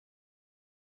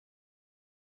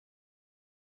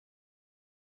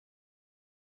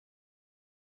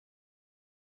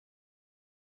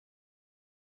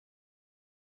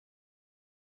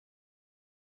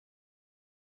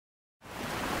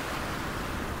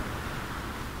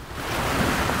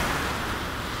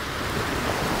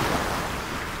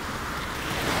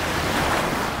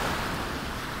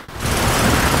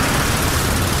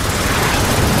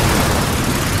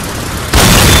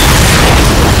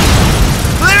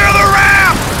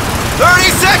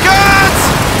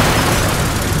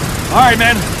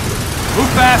Alright, men. Move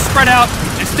fast, spread out,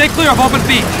 and stay clear of open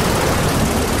beach.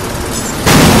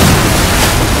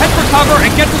 Head for cover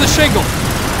and get to the shingle.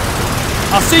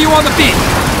 I'll see you on the beach.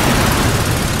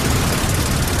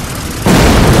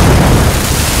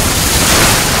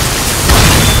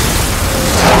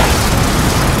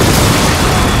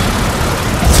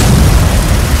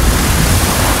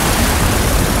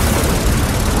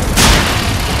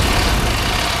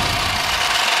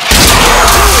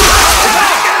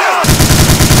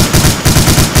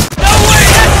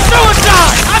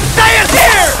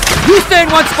 In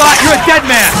one spot, you're a dead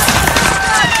man!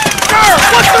 Sir,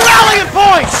 what's the rallying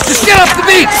point? Just get up the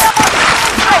beach!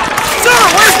 Sir,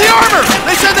 where's the armor?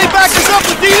 They said they backed us up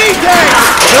with DD tanks!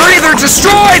 They're either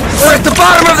destroyed or at the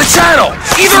bottom of the channel!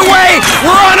 Either way,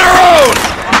 we're on our own!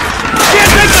 Can't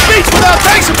take the beach without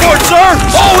tank support, sir!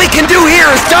 All we can do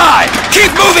here is die!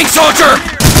 Keep moving, soldier!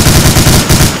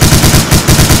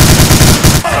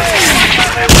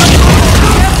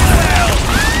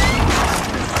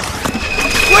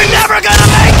 We're never gonna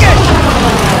make it!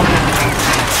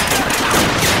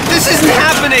 This isn't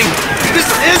happening! This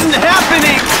isn't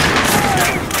happening!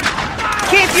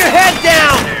 Keep your head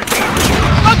down!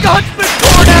 A gun's been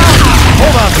torn out!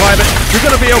 Hold on, Private. You're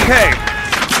gonna be okay.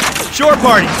 Shore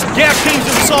parties, gas teams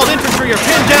and assault infantry are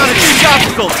pinned down at these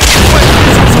obstacles.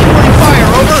 Supporting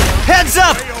fire, over. Heads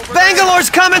up!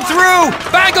 Bangalore's coming through!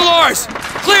 Bangalore's!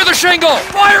 Clear the shingle!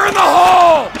 Fire in the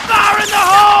hole! Fire in the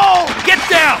hole! Get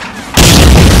down!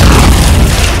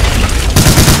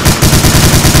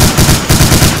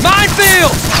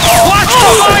 Minefield! Watch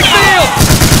the minefield!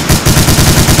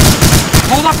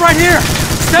 Hold up right here!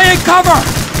 Stay in cover!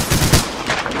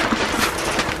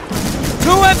 2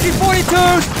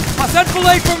 MG-42s! I'll send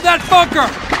Fillet from that bunker!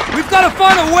 We've got to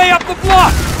find a way up the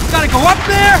block! We've got to go up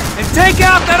there and take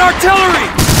out that artillery!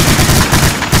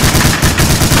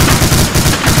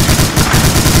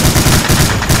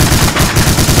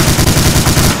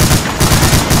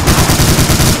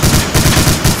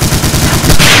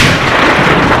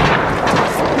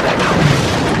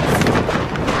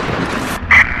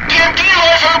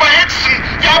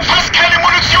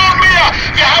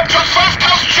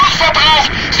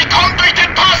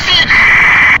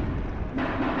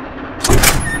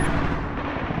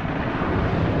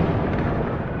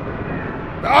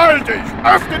 Beeil dich!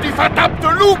 Öffne die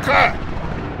verdammte Luke!